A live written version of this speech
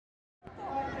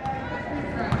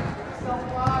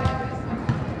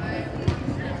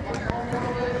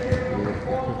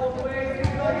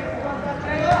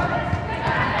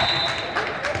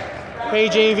Hey,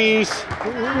 JVs.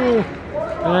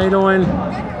 How you doing?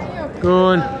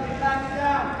 Good.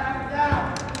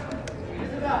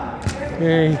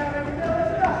 Hey.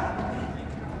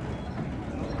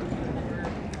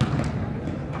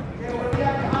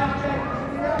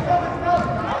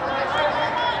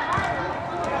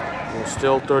 It's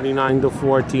still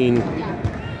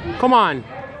 39-14. Come on.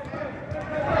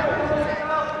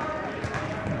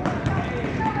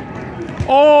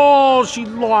 Oh, she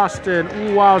lost it.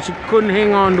 Wow, she couldn't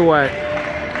hang on to it.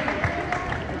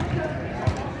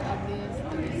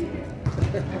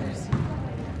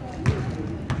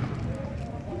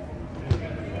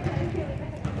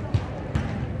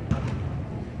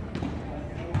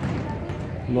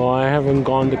 No, I haven't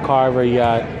gone to Carver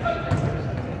yet.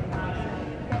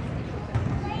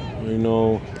 I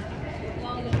know.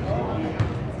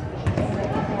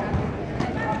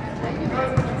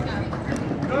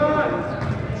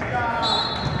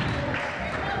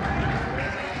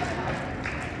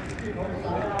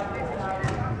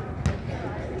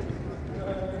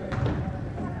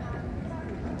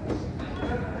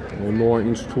 Well,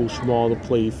 Norton's too small to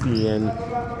play Feehan.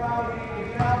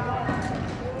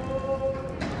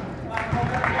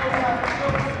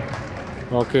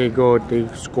 Okay, good. They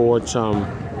scored some.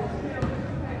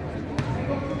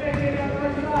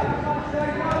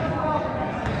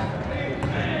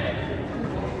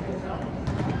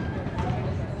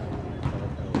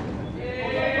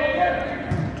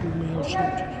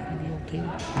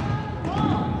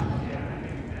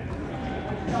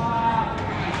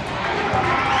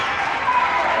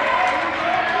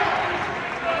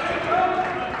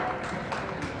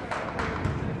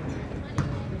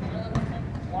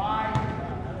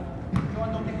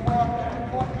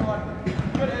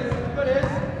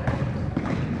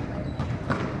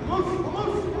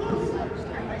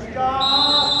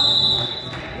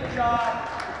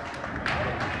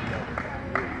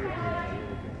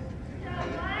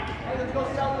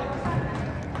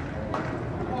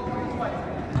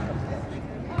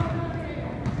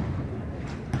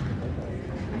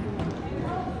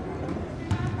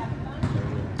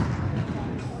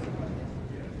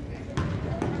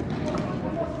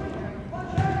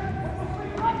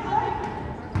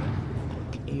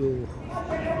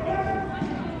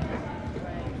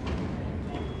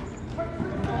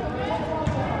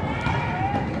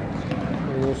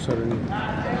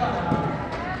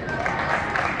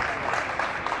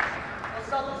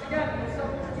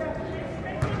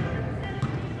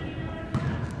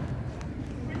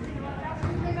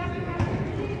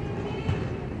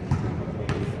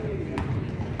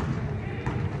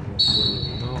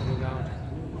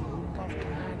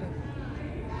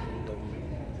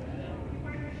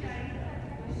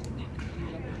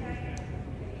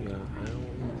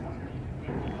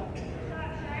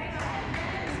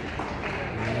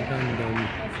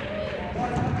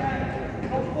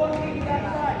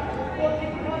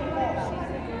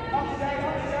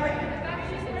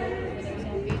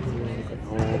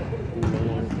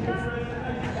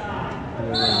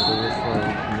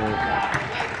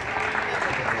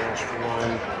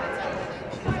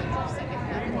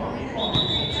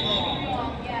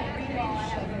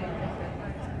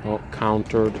 Oh,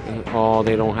 countered. Oh,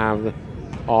 they don't have the.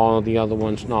 All the other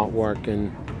ones not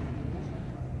working.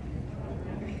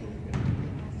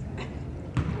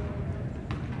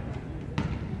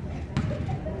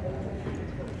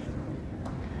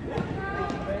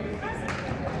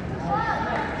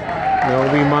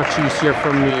 It'll be much easier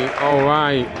for me. All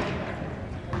right.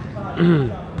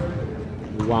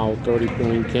 Wow,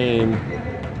 30-point game.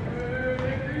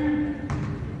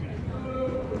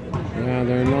 Yeah,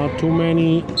 there are not too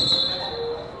many.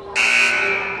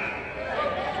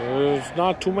 There's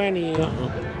not too many.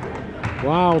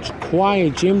 Wow, it's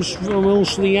quiet. Gym's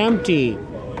mostly empty.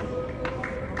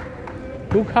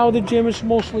 Look how the gym is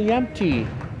mostly empty.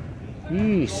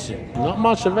 Jeez, not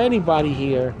much of anybody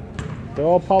here. They're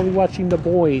all probably watching the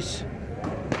boys.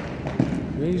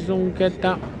 Please don't get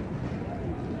that.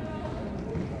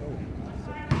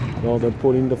 Well, they're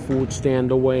putting the food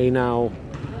stand away now.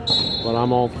 But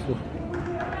I'm all.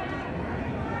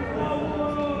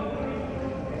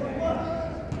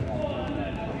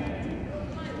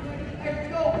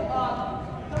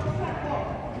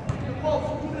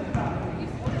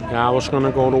 Yeah, I was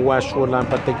gonna go to Westwood,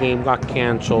 but the game got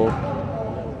canceled.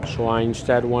 So I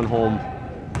instead went home.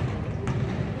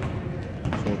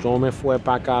 So yo me fui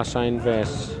para casa en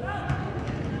vez.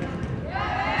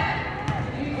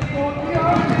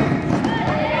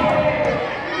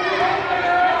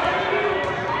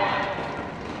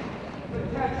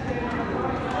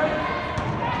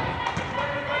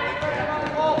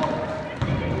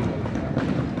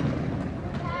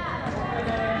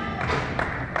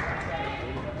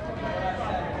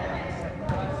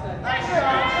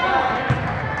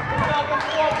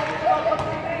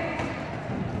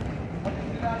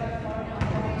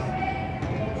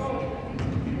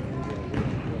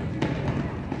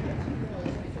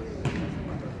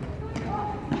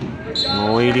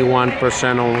 No,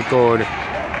 81% all good.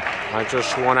 I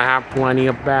just want to have plenty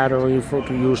of battery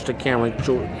to use the camera.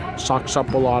 It sucks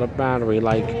up a lot of battery,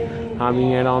 like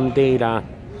having it on data.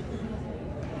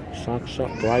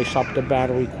 Dries up the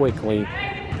battery quickly.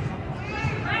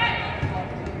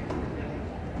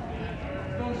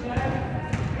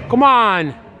 Come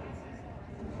on!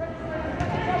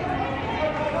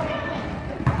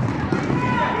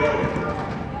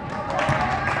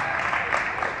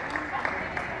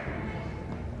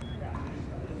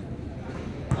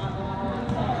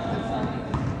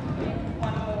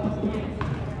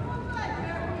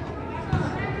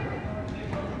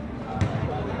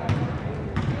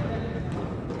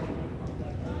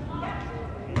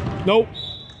 Nope.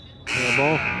 Air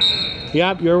ball.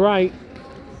 Yep, you're right.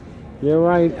 You're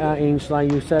right,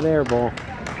 Ainsley. You said air ball.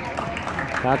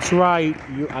 That's right.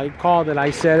 I called it.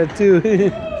 I said it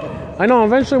too. I know.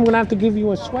 Eventually, I'm gonna have to give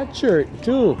you a sweatshirt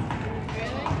too.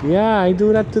 Yeah, I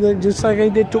do that to just like I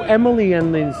did to Emily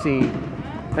and Lindsay,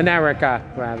 and Erica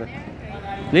rather.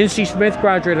 Lindsay Smith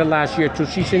graduated last year too.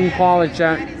 She's in college.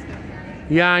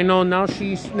 Yeah, I know. Now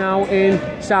she's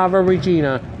in Salva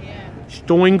Regina. She's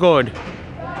doing good.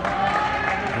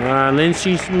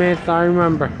 Lindsay Smith, I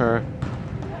remember her.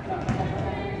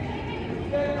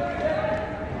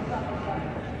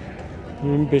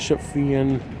 And Bishop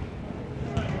Feehan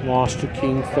lost to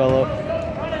King Philip.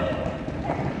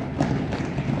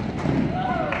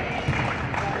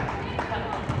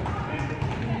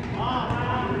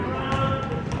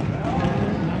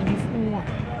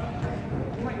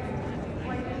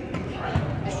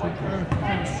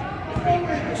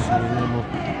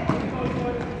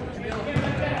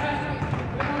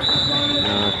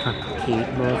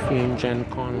 Kate Murphy and Jen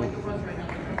Conley.